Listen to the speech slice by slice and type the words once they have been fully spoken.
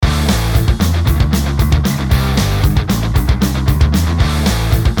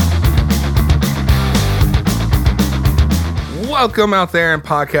Welcome out there in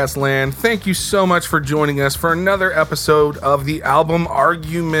podcast land. Thank you so much for joining us for another episode of the Album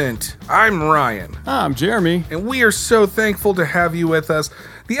Argument. I'm Ryan. I'm Jeremy. And we are so thankful to have you with us.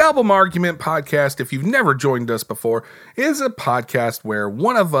 The Album Argument podcast, if you've never joined us before, is a podcast where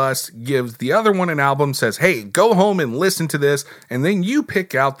one of us gives the other one an album, says, hey, go home and listen to this, and then you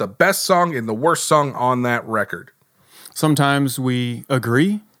pick out the best song and the worst song on that record. Sometimes we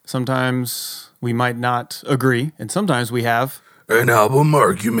agree, sometimes we might not agree, and sometimes we have an album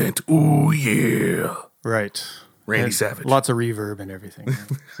argument. Ooh, yeah. Right. Randy and Savage. Lots of reverb and everything.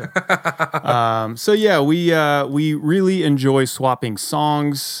 So we really enjoy swapping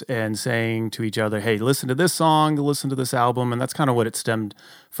songs and saying to each other, hey, listen to this song, listen to this album. And that's kind of what it stemmed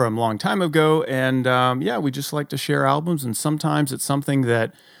from a long time ago. And we just like to share albums. And sometimes it's something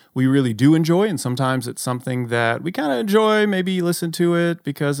that we really do enjoy. And sometimes it's something that we kind of enjoy, maybe listen to it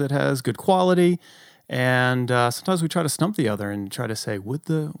because it has good quality. And sometimes we try to stump the other and try to say, would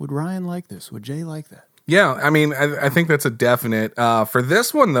Ryan like this? Would Jay like that? Yeah, I mean, I think that's a definite. For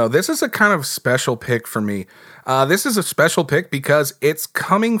this one, though, this is a kind of special pick for me. This is a special pick because it's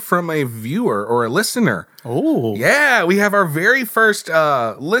coming from a viewer or a listener. Oh. Yeah, we have our very first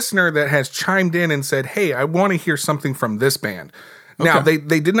listener that has chimed in and said, hey, I want to hear something from this band. Okay. Now, they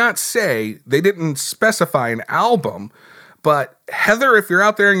did not say, they didn't specify an album, but Heather, if you're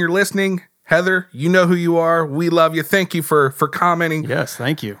out there and you're listening, Heather, you know who you are. We love you. Thank you for commenting. Yes,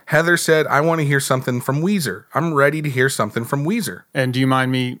 thank you. Heather said, I want to hear something from Weezer. I'm ready to hear something from Weezer. And do you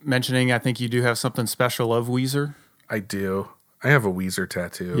mind me mentioning, I think you do have something special of Weezer? I do. I have a Weezer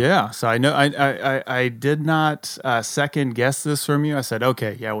tattoo. Yeah, so I know I did not second guess this from you. I said,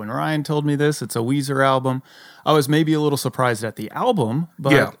 okay, yeah, when Ryan told me this, it's a Weezer album. I was maybe a little surprised at the album,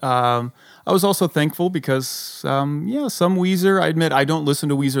 but I was also thankful because, some Weezer, I admit I don't listen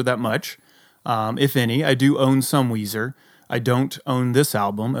to Weezer that much. If any. I do own some Weezer. I don't own this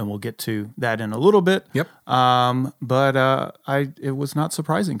album, and we'll get to that in a little bit. Yep. But it was not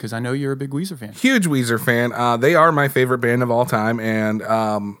surprising because I know you're a big Weezer fan. Huge Weezer fan. They are my favorite band of all time, and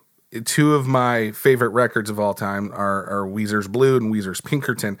two of my favorite records of all time are Weezer's Blue and Weezer's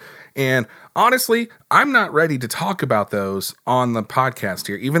Pinkerton. And honestly, I'm not ready to talk about those on the podcast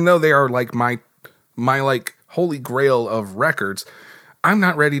here, even though they are like my like holy grail of records. I'm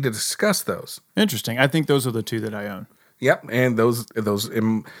not ready to discuss those. Interesting. I think those are the two that I own. Yep, and those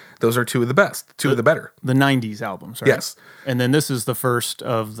are two of the best, two of the better. The 90s albums, right? Yes. And then this is the first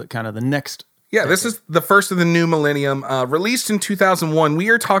of the kind of the next. Yeah, this is the first of the new millennium. Released in 2001, we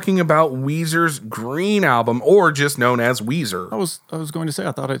are talking about Weezer's Green album, or just known as Weezer. I was going to say,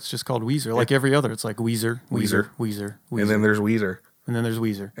 I thought it's just called Weezer, like every other. It's like Weezer. And then there's Weezer. And then there's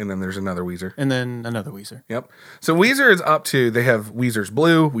Weezer. And then there's another Weezer. And then another Weezer. Yep. So Weezer is up to, they have Weezer's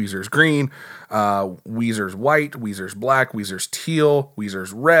Blue, Weezer's Green, Weezer's White, Weezer's Black, Weezer's Teal,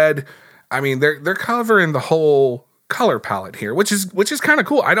 Weezer's Red. I mean, they're covering the whole color palette here, which is kind of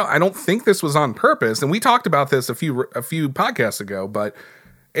cool. I don't think this was on purpose, and we talked about this a few podcasts ago, but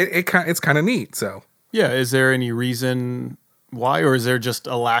it's kind of neat. So yeah, is there any reason why, or is there just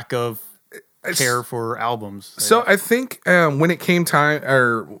a lack of care for albums? So I think when it came time,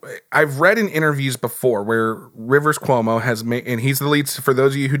 or I've read in interviews before where Rivers Cuomo has made, and he's the lead, for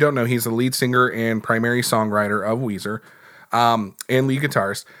those of you who don't know, he's the lead singer and primary songwriter of Weezer, and lead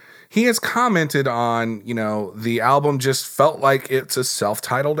guitarist. He has commented on, the album just felt like it's a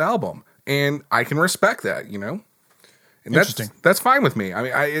self-titled album, and I can respect that, And that's fine with me.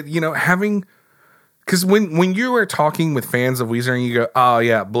 I mean, having, because when you are talking with fans of Weezer and you go, oh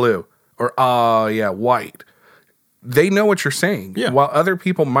yeah, Blue, or, oh, yeah, White. They know what you're saying, while other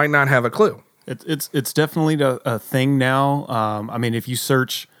people might not have a clue. It's definitely a thing now. I mean, if you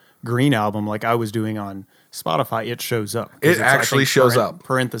search Green album like I was doing on Spotify, it shows up. It actually shows up.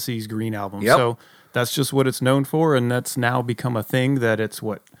 Parentheses Green album. Yep. So that's just what it's known for, and that's now become a thing that it's,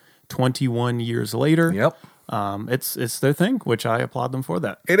 21 years later? Yep. It's their thing, which I applaud them for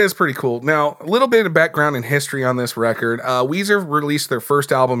that. It is pretty cool. Now, a little bit of background and history on this record. Weezer released their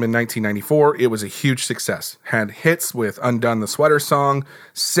first album in 1994. It was a huge success. Had hits with Undone the Sweater Song,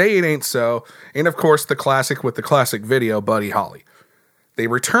 Say It Ain't So, and of course the classic with the classic video, Buddy Holly. They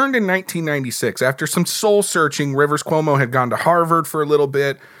returned in 1996. After some soul searching, Rivers Cuomo had gone to Harvard for a little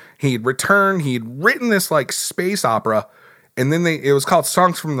bit. He'd returned. He'd written this like space opera, and then it was called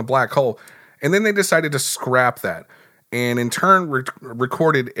Songs from the Black Hole. And then they decided to scrap that, and in turn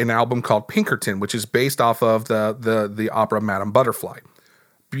recorded an album called Pinkerton, which is based off of the opera Madame Butterfly.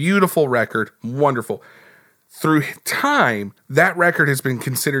 Beautiful record, wonderful. Through time, that record has been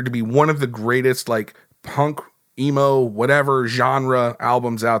considered to be one of the greatest like punk, emo, whatever genre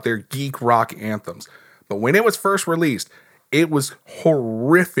albums out there, geek rock anthems. But when it was first released, It was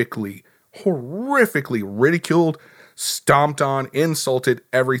horrifically ridiculed, stomped on, insulted,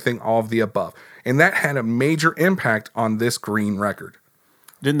 everything, all of the above. And that had a major impact on this Green record.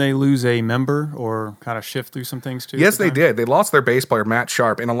 Didn't they lose a member or kind of shift through some things too? Yes, they did. They lost their bass player, Matt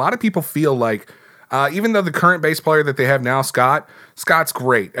Sharp. And a lot of people feel like, even though the current bass player that they have now, Scott's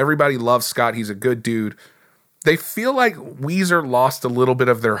great. Everybody loves Scott. He's a good dude. They feel like Weezer lost a little bit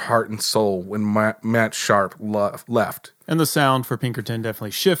of their heart and soul when Matt Sharp left. And the sound for Pinkerton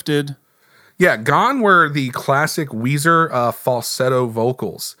definitely shifted. Yeah, gone were the classic Weezer falsetto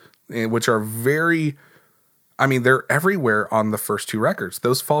vocals, which are very, they're everywhere on the first two records.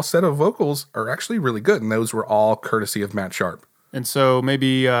 Those falsetto vocals are actually really good, and those were all courtesy of Matt Sharp. And so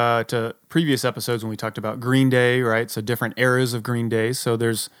maybe to previous episodes when we talked about Green Day, right? So different eras of Green Day. So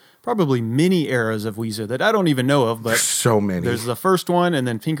there's probably many eras of Weezer that I don't even know of, but so many. There's the first one, and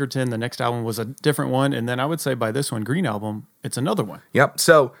then Pinkerton, the next album was a different one, and then I would say by this one, Green Album, it's another one. Yep.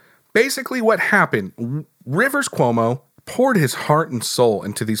 So basically what happened, Rivers Cuomo poured his heart and soul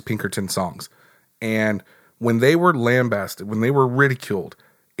into these Pinkerton songs. And when they were lambasted, when they were ridiculed,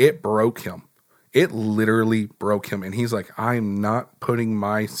 it broke him. It literally broke him. And he's like, I'm not putting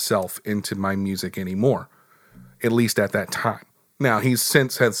myself into my music anymore, at least at that time. Now, he's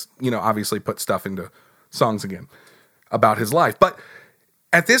since has, obviously put stuff into songs again about his life. But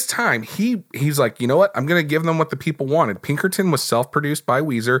at this time, he's like, you know what? I'm going to give them what the people wanted. Pinkerton was self-produced by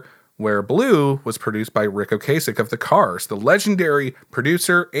Weezer, where Blue was produced by Rick Ocasek of The Cars, the legendary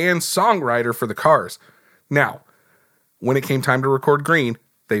producer and songwriter for The Cars. Now, when it came time to record Green,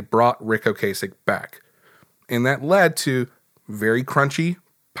 they brought Rick Ocasek back. And that led to very crunchy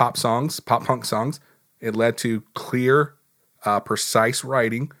pop punk songs. It led to clear, precise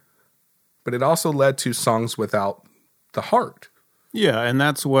writing, but it also led to songs without the heart. Yeah, and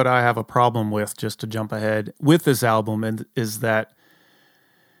that's what I have a problem with, just to jump ahead, with this album, and is that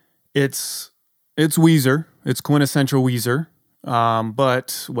it's Weezer. It's quintessential Weezer.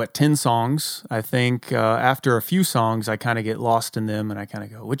 But 10 songs? I think after a few songs, I kind of get lost in them, and I kind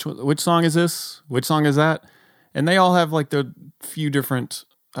of go, which song is this? Which song is that? And they all have like the few different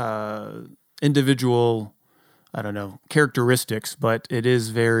individual, characteristics, but it is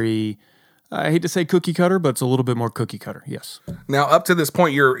very, I hate to say cookie cutter, but it's a little bit more cookie cutter, yes. Now, up to this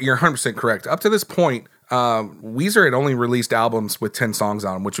point, you're 100% correct. Up to this point, Weezer had only released albums with 10 songs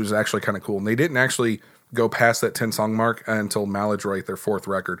on them, which was actually kind of cool. And they didn't actually go past that 10-song mark until Maladroit, their fourth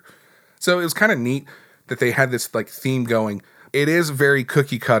record. So it was kind of neat that they had this like theme going. It is very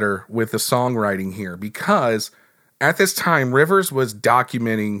cookie cutter with the songwriting here, because at this time, Rivers was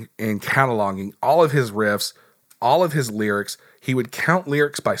documenting and cataloging all of his riffs, all of his lyrics. He would count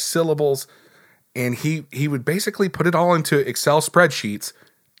lyrics by syllables, and he would basically put it all into Excel spreadsheets,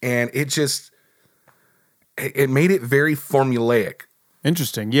 and it made it very formulaic.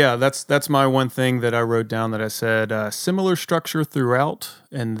 Interesting. Yeah, that's my one thing that I wrote down, that I said similar structure throughout,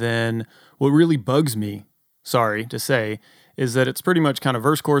 and then what really bugs me, sorry to say, is that it's pretty much kind of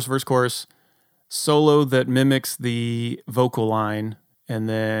verse, chorus, solo that mimics the vocal line, and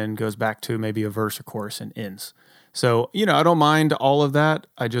then goes back to maybe a verse or chorus and ends. So, I don't mind all of that.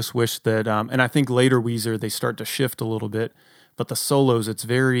 I just wish that, and I think later Weezer, they start to shift a little bit, but the solos, it's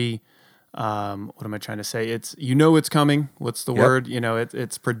very, what am I trying to say? It's, it's coming. What's the word?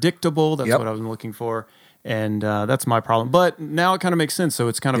 It's predictable. That's what I was looking for. And that's my problem. But now it kind of makes sense. So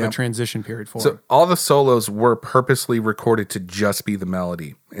it's kind of a transition period for it. All the solos were purposely recorded to just be the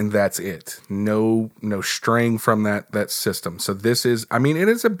melody, and that's it. No straying from that system. So this is, it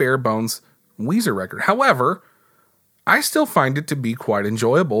is a bare bones Weezer record. However, I still find it to be quite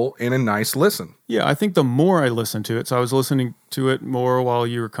enjoyable and a nice listen. Yeah, I think the more I listen to it, so I was listening to it more while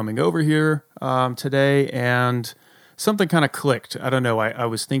you were coming over here today, and something kind of clicked. I don't know. I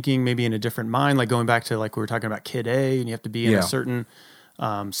was thinking maybe in a different mind, like going back to like we were talking about Kid A, and you have to be in a certain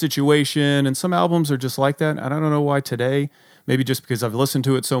situation, and some albums are just like that. I don't know why today. Maybe just because I've listened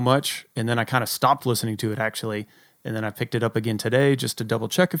to it so much, and then I kind of stopped listening to it actually. And then I picked it up again today just to double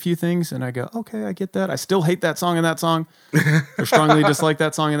check a few things. And I go, okay, I get that. I still hate that song and that song. Or strongly dislike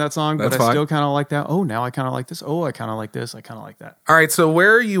that song and that song. But I still kind of like that. Oh, now I kind of like this. Oh, I kind of like this. I kind of like that. All right. So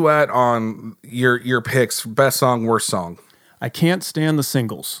where are you at on your picks? Best song, worst song? I can't stand the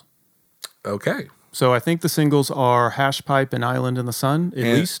singles. Okay. So I think the singles are Hash Pipe and Island in the Sun, at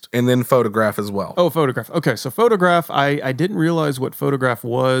least. And then Photograph as well. Oh, Photograph. Okay. So Photograph, I didn't realize what Photograph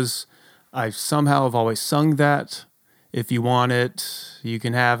was. I somehow have always sung that. If you want it, you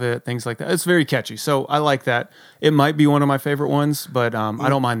can have it, things like that. It's very catchy. So I like that. It might be one of my favorite ones, but I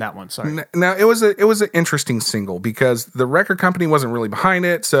don't mind that one. Sorry. Now it was an interesting single because the record company wasn't really behind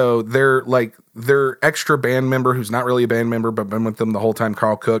it. So their extra band member, who's not really a band member, but been with them the whole time,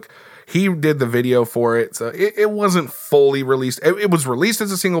 Carl Cook, he did the video for it. So it wasn't fully released. It was released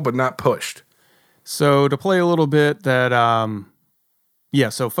as a single, but not pushed. So to play a little bit that,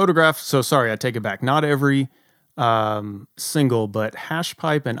 so Photograph. So sorry, I take it back. Not every single, but Hash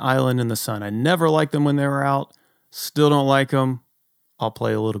Pipe and Island in the Sun. I never liked them when they were out. Still don't like them. I'll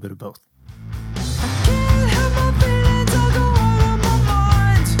play a little bit of both.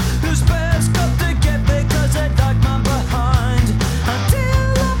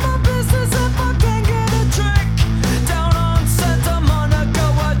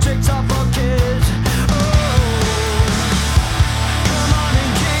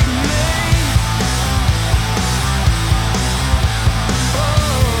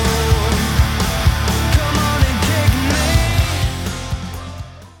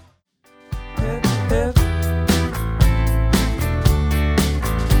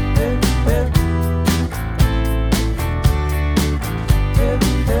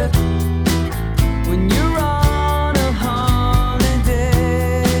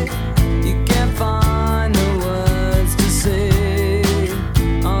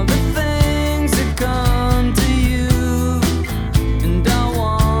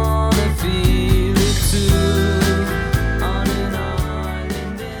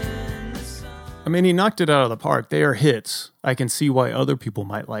 I mean, he knocked it out of the park. They are hits. I can see why other people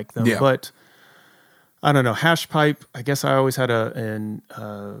might like them, but I don't know. Hash Pipe, I guess I always had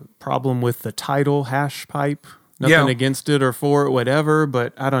a problem with the title, Hash Pipe. Nothing against it or for it, whatever,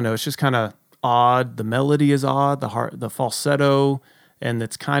 but I don't know. It's just kind of odd. The melody is odd, the falsetto, and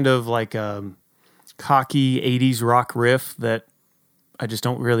it's kind of like a cocky 80s rock riff that I just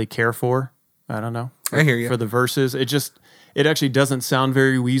don't really care for. I don't know. I hear you. For the verses, it actually doesn't sound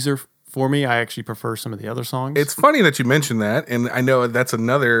very Weezer for me. I actually prefer some of the other songs. It's funny that you mentioned that, and I know that's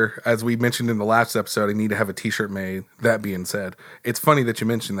another, as we mentioned in the last episode, I need to have a t-shirt made. That being said, it's funny that you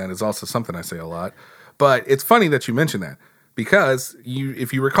mentioned that. It's also something I say a lot. But it's funny that you mentioned that because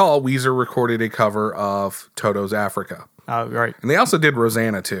if you recall, Weezer recorded a cover of Toto's Africa. Right. And they also did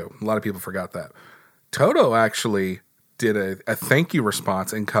Rosanna too. A lot of people forgot that. Toto actually did a thank you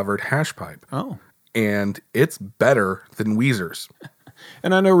response and covered Hash Pipe. Oh. And it's better than Weezer's.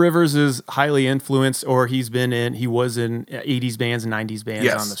 And I know Rivers is highly influenced, or he was in 80s bands and 90s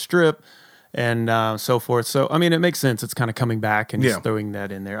bands on the Strip and so forth. So, I mean, it makes sense. It's kind of coming back and just throwing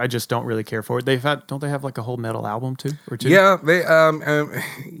that in there. I just don't really care for it. Don't they have like a whole metal album too? Or two? Yeah, they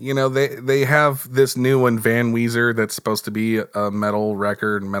they have this new one, Van Weezer, that's supposed to be a metal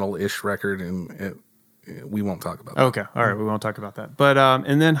record, metal-ish record, and we won't talk about that. Okay, all right, we won't talk about that. But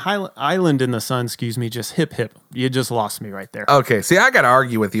and then Island in the Sun, just hip. You just lost me right there. Okay, see, I got to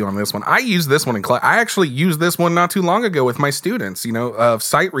argue with you on this one. I use this one in class. I actually used this one not too long ago with my students,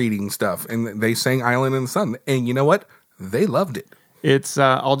 sight reading stuff, and they sang Island in the Sun. And you know what? They loved it. It's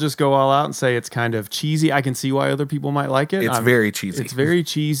I'll just go all out and say it's kind of cheesy. I can see why other people might like it. It's very cheesy. It's very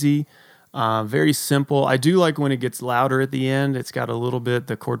cheesy. Very simple. I do like when it gets louder at the end. It's got a little bit,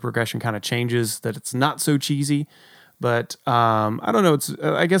 the chord progression kind of changes, that it's not so cheesy. But I don't know.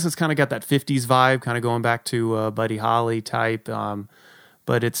 I guess it's kind of got that 50s vibe, kind of going back to Buddy Holly type.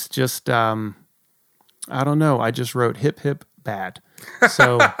 But it's just, I don't know. I just wrote hip bad.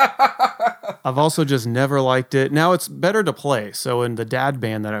 So I've also just never liked it. Now it's better to play. So in the dad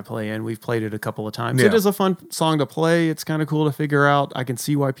band that I play in, we've played it a couple of times. Yeah. It is a fun song to play. It's kind of cool to figure out. I can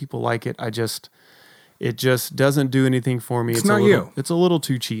see why people like it. It just doesn't do anything for me. It's not you. It's a little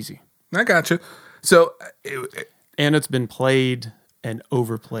too cheesy. I got you. So, and it's been played and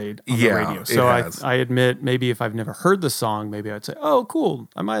overplayed on the radio. So I admit, maybe if I've never heard the song, maybe I'd say, oh, cool,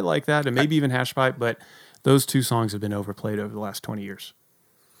 I might like that. And maybe even Hash Pipe, but those two songs have been overplayed over the last 20 years.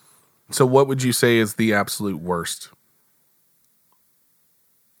 So what would you say is the absolute worst?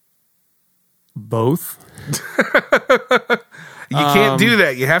 Both. You can't do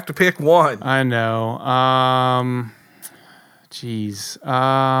that. You have to pick one. I know.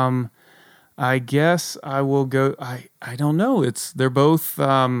 I guess I will go. I don't know. They're both.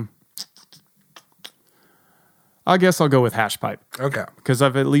 I guess I'll go with Hash Pipe. Okay. Because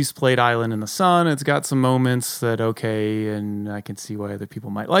I've at least played Island in the Sun. It's got some moments that and I can see why other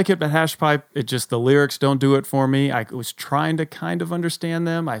people might like it. But Hash Pipe, the lyrics don't do it for me. I was trying to kind of understand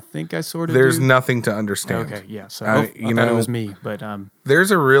them. I think I sort of There's nothing to understand. Okay, yeah. So I thought it was me. But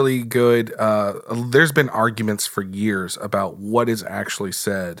there's a really good, there's been arguments for years about what is actually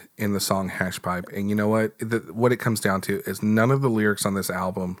said in the song Hash Pipe. And you know what? What it comes down to is none of the lyrics on this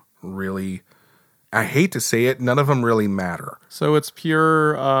album really... I hate to say it, none of them really matter. So it's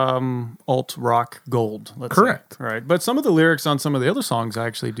pure alt rock gold. Correct. Say. Right. But some of the lyrics on some of the other songs I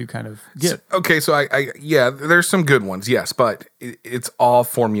actually do kind of get. So there's some good ones, yes, but it's all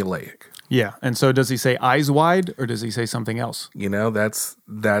formulaic. Yeah. And so does he say eyes wide or does he say something else? That's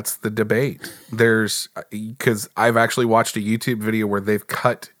the debate. Because I've actually watched a YouTube video where they've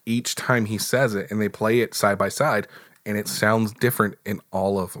cut each time he says it and they play it side by side and it sounds different in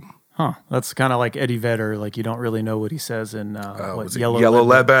all of them. Huh. That's kind of like Eddie Vedder. Like you don't really know what he says in Yellow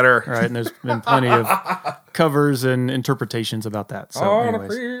Ledbetter. Right. And there's been plenty of covers and interpretations about that. So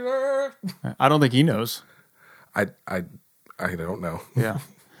anyways, I don't think he knows. I don't know. Yeah.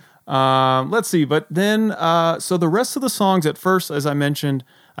 Let's see. But then, so the rest of the songs at first, as I mentioned,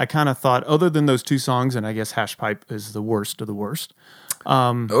 I kind of thought other than those two songs, and I guess Hash Pipe is the worst of the worst.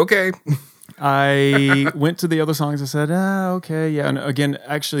 Okay. I went to the other songs. I said, okay, yeah. And again,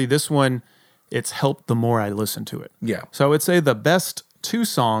 actually, this one, it's helped the more I listen to it. Yeah. So I would say the best two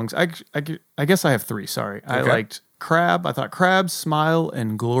songs, I guess I have three, sorry. Okay. I liked Crab. I thought Crab, Smile,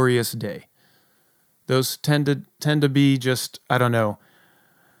 and Glorious Day. Those tend to be just, I don't know,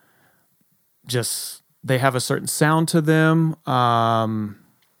 just they have a certain sound to them.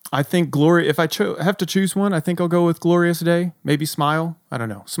 I think if I have to choose one, I think I'll go with Glorious Day. Maybe Smile. I don't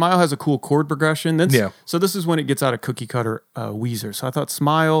know. Smile has a cool chord progression. So this is when it gets out of cookie cutter Weezer. So I thought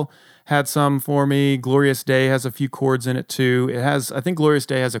Smile had some for me. Glorious Day has a few chords in it too. I think Glorious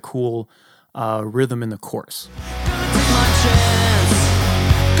Day has a cool rhythm in the chorus. Gonna take my chance.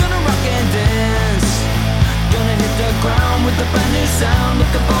 Gonna rock and dance. Gonna hit the ground with a brand new sound.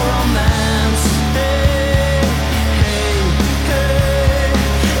 Looking for romance.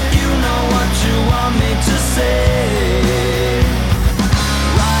 You want me to say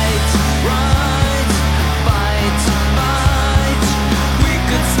right, fight. We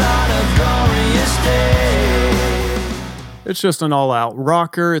could start a glorious day. It's just an all-out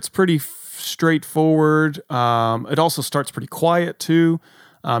rocker. It's pretty straightforward. It also starts pretty quiet too.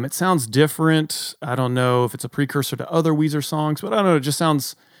 It sounds different. I don't know if it's a precursor to other Weezer songs, but I don't know. It just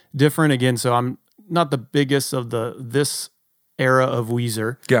sounds different again. So I'm not the biggest of this era of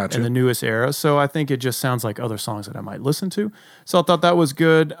Weezer and the newest era. So I think it just sounds like other songs that I might listen to. So I thought that was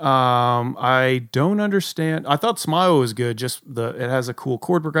good. I don't understand. I thought Smile was good. Just it has a cool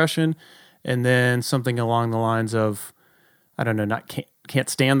chord progression and then something along the lines of, I don't know, can't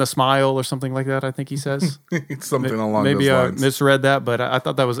stand the smile or something like that. I think he says something along maybe those lines. I misread that, but I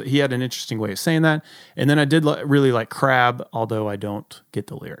thought he had an interesting way of saying that. And then I did really like Crab, although I don't get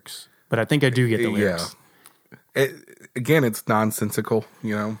the lyrics, but I think I do get the lyrics. Again, it's nonsensical,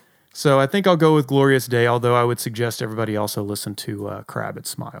 So I think I'll go with Glorious Day, although I would suggest everybody also listen to Crab and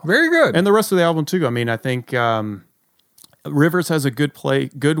Smile. Very good. And the rest of the album too. I mean, I think Rivers has a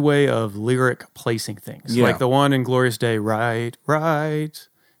good way of lyric placing things. Yeah. Like the one in Glorious Day, right,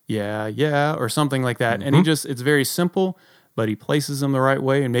 yeah, or something like that. Mm-hmm. And it's very simple, but he places them the right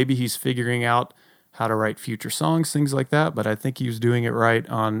way. And maybe he's figuring out how to write future songs, things like that. But I think he was doing it right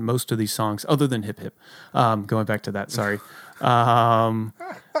on most of these songs, other than Hip Hip. Going back to that, sorry.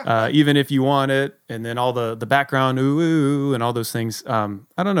 Even If You Want It, and then all the background ooh, and all those things. I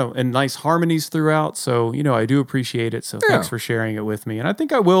don't know, and nice harmonies throughout. So, I do appreciate it. So thanks for sharing it with me. And I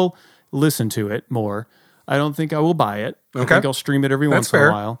think I will listen to it more. I don't think I will buy it. Okay. I think I'll stream it every once in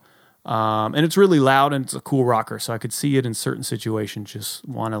a while. And it's really loud and it's a cool rocker. So I could see it in certain situations, just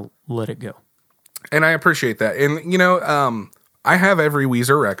want to let it go. And I appreciate that. And, I have every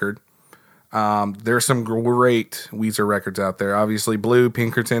Weezer record. There's some great Weezer records out there. Obviously, Blue,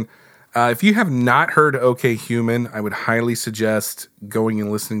 Pinkerton. If you have not heard OK Human, I would highly suggest going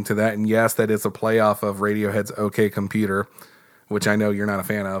and listening to that. And yes, that is a playoff of Radiohead's OK Computer, which I know you're not a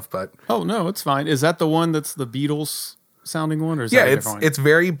fan of. But oh, no, it's fine. Is that the one that's the Beatles sounding one? Or is that a different one? It's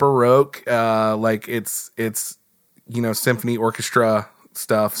very Baroque. Like it's symphony orchestra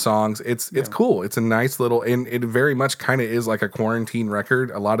stuff, songs. It's cool. It's a nice little, and it very much kind of is like a quarantine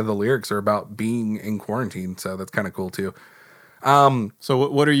record. A lot of the lyrics are about being in quarantine, so that's kind of cool too. So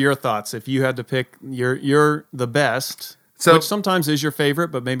what are your thoughts if you had to pick your the best So which sometimes is your favorite,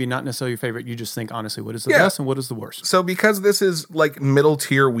 but maybe not necessarily your favorite. You just think, honestly, what is the best and what is the worst? So because this is like middle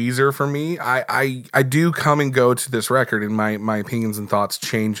tier Weezer for me, I do come and go to this record, and my opinions and thoughts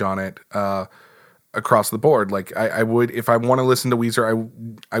change on it across the board. Like I would, if I want to listen to Weezer,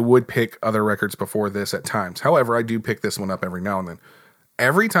 I would pick other records before this at times. However, I do pick this one up every now and then.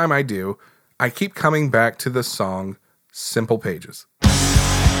 Every time I do, I keep coming back to the song Simple Pages.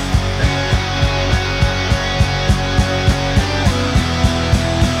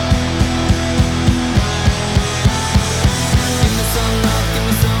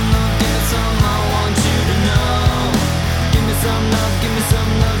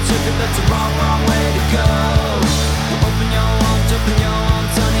 That's the wrong way to go. Open your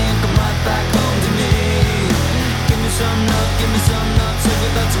arms, honey, and come right back home to me. Give me some love,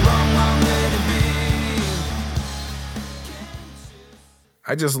 sugar, that's the wrong way to be.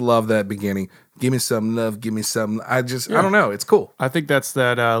 I just love that beginning. Give me some love, give me some. I don't know. It's cool. I think that's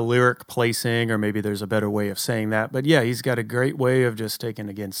that lyric placing, or maybe there's a better way of saying that. But yeah, he's got a great way of just taking,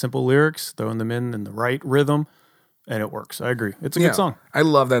 again, simple lyrics, throwing them in the right rhythm. And it works. I agree. It's a good song. I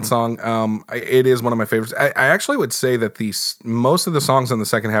love that song. It is one of my favorites. I actually would say that most of the songs on the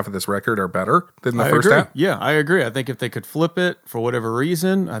second half of this record are better than the first half. Yeah, I agree. I think if they could flip it for whatever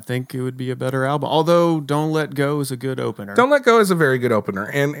reason, I think it would be a better album. Although Don't Let Go is a good opener. Don't Let Go is a very good opener.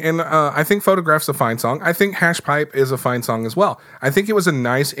 And I think Photograph's a fine song. I think Hash Pipe is a fine song as well. I think it was a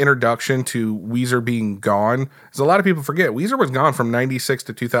nice introduction to Weezer being gone. As a lot of people forget, Weezer was gone from 96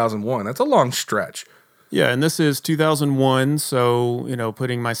 to 2001. That's a long stretch. Yeah, and this is 2001, so,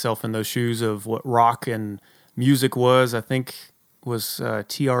 putting myself in those shoes of what rock and music was, I think, was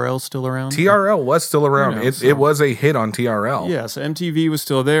TRL still around? TRL was still around. It was a hit on TRL. Yeah, so MTV was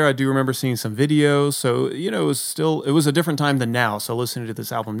still there. I do remember seeing some videos, so, it was a different time than now, so listening to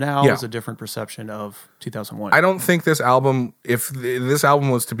this album now is a different perception of 2001. I don't think this album, if this album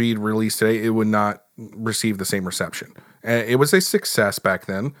was to be released today, it would not receive the same reception. It was a success back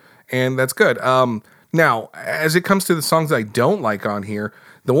then, and that's good. Now, as it comes to the songs I don't like on here,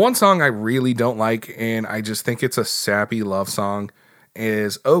 the one song I really don't like, and I just think it's a sappy love song,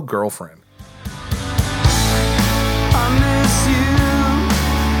 is Oh Girlfriend. I miss you,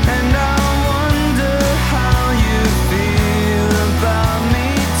 and I wonder how you feel about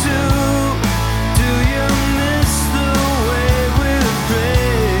me too. Do you miss the way we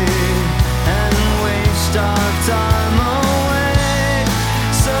pray and waste our time away?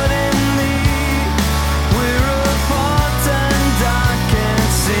 Suddenly we're apart and I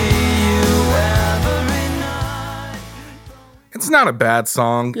can't see you every night. It's not a bad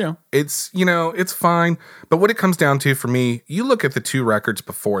song. Yeah. It's, it's fine. But what it comes down to for me, you look at the two records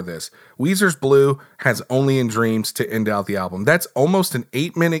before this. Weezer's Blue has Only in Dreams to end out the album. That's almost an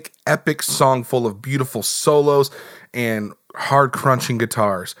 8-minute epic song full of beautiful solos and hard crunching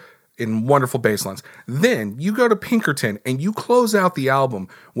guitars and wonderful bass lines. Then you go to Pinkerton and you close out the album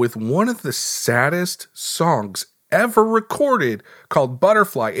with one of the saddest songs ever recorded called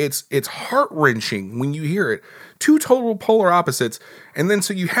Butterfly. It's heart-wrenching when you hear it. Two total polar opposites. And then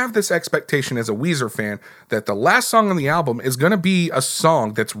so you have this expectation as a Weezer fan that the last song on the album is going to be a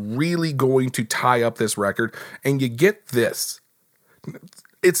song that's really going to tie up this record. And you get this.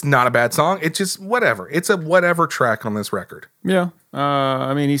 It's not a bad song. It's just whatever. It's a whatever track on this record. Yeah.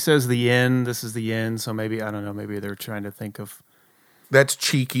 He says the end. This is the end. So maybe, I don't know, maybe they're trying to think of... That's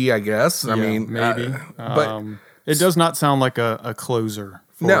cheeky, I guess. Maybe. But it does not sound like a closer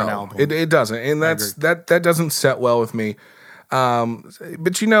for an album. It doesn't. And that doesn't set well with me.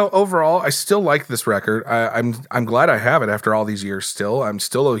 But overall, I still like this record. I'm glad I have it after all these years still. I'm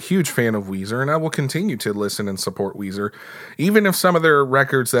still a huge fan of Weezer, and I will continue to listen and support Weezer, even if some of their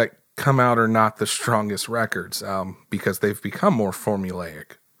records that come out are not the strongest records, because they've become more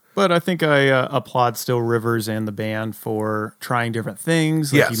formulaic. But I think I applaud still Rivers and the band for trying different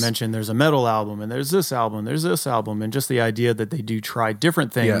things. Like you mentioned, there's a metal album, and there's this album, and just the idea that they do try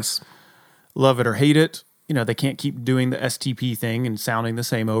different things. Yes. Love it or hate it. They can't keep doing the STP thing and sounding the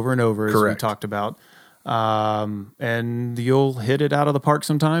same over and over, as we talked about. And you'll hit it out of the park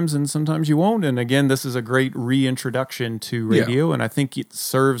sometimes, and sometimes you won't. And again, this is a great reintroduction to radio, and I think it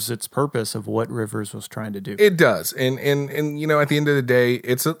serves its purpose of what Rivers was trying to do. It does, and at the end of the day,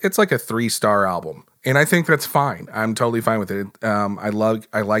 it's like a 3-star album, and I think that's fine. I'm totally fine with it. I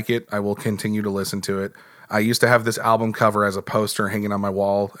like it. I will continue to listen to it. I used to have this album cover as a poster hanging on my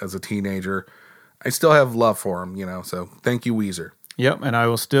wall as a teenager. I still have love for him, so thank you, Weezer. Yep, and I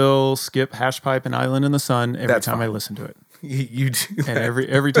will still skip Hash Pipe and Island in the Sun every time I listen to it. You do that. And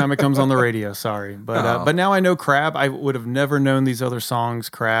every time it comes on the radio, sorry. But now I know Crab. I would have never known these other songs,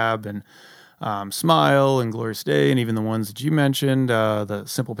 Crab and Smile and Glorious Day, and even the ones that you mentioned, the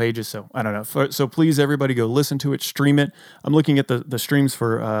Simple Pages. So I don't know. So please, everybody, go listen to it, stream it. I'm looking at the streams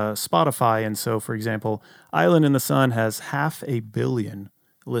for Spotify, and so, for example, Island in the Sun has 500 million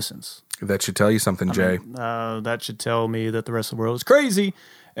listens. That should tell you something, Jay. That should tell me that the rest of the world is crazy.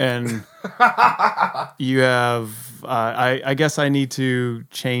 And you have, I guess I need to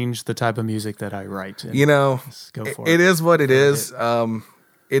change the type of music that I write. You know, go for it is what it is.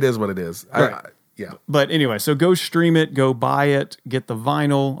 It is what it is. Right. Yeah. But anyway, so go stream it, go buy it, get the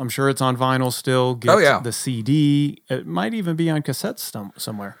vinyl. I'm sure it's on vinyl still. Get the CD. It might even be on cassette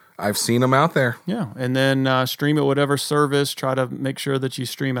somewhere. I've seen them out there. Yeah. And then stream it whatever service. Try to make sure that you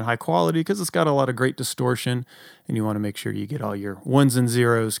stream at high quality because it's got a lot of great distortion and you want to make sure you get all your ones and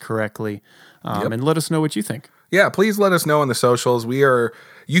zeros correctly. And let us know what you think. Yeah, please let us know on the socials.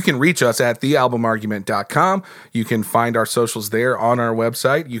 You can reach us at thealbumargument.com. You can find our socials there on our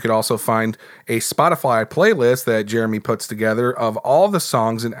website. You could also find a Spotify playlist that Jeremy puts together of all the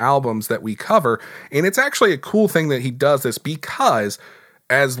songs and albums that we cover. And it's actually a cool thing that he does this because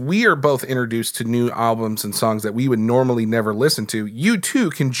as we are both introduced to new albums and songs that we would normally never listen to, you too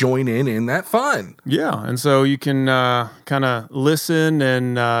can join in that fun. Yeah, and so you can kind of listen,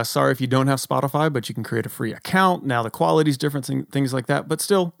 and sorry if you don't have Spotify, but you can create a free account. Now the quality's different, things like that, but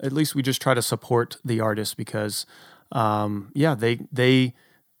still, at least we just try to support the artists because, they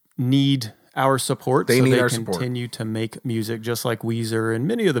need our support. They need our continue to make music, just like Weezer and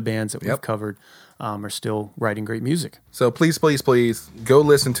many of the bands that we've covered are still writing great music. So please, please, please go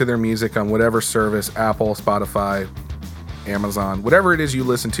listen to their music on whatever service, Apple, Spotify, Amazon, whatever it is you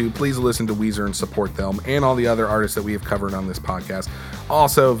listen to. Please listen to Weezer and support them and all the other artists that we have covered on this podcast.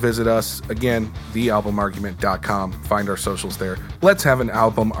 Also visit us, again, thealbumargument.com. Find our socials there. Let's have an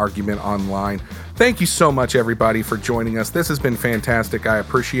album argument online. Thank you so much, everybody, for joining us. This has been fantastic. I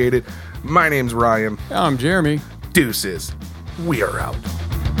appreciate it. My name's Ryan. I'm Jeremy. Deuces. We are out.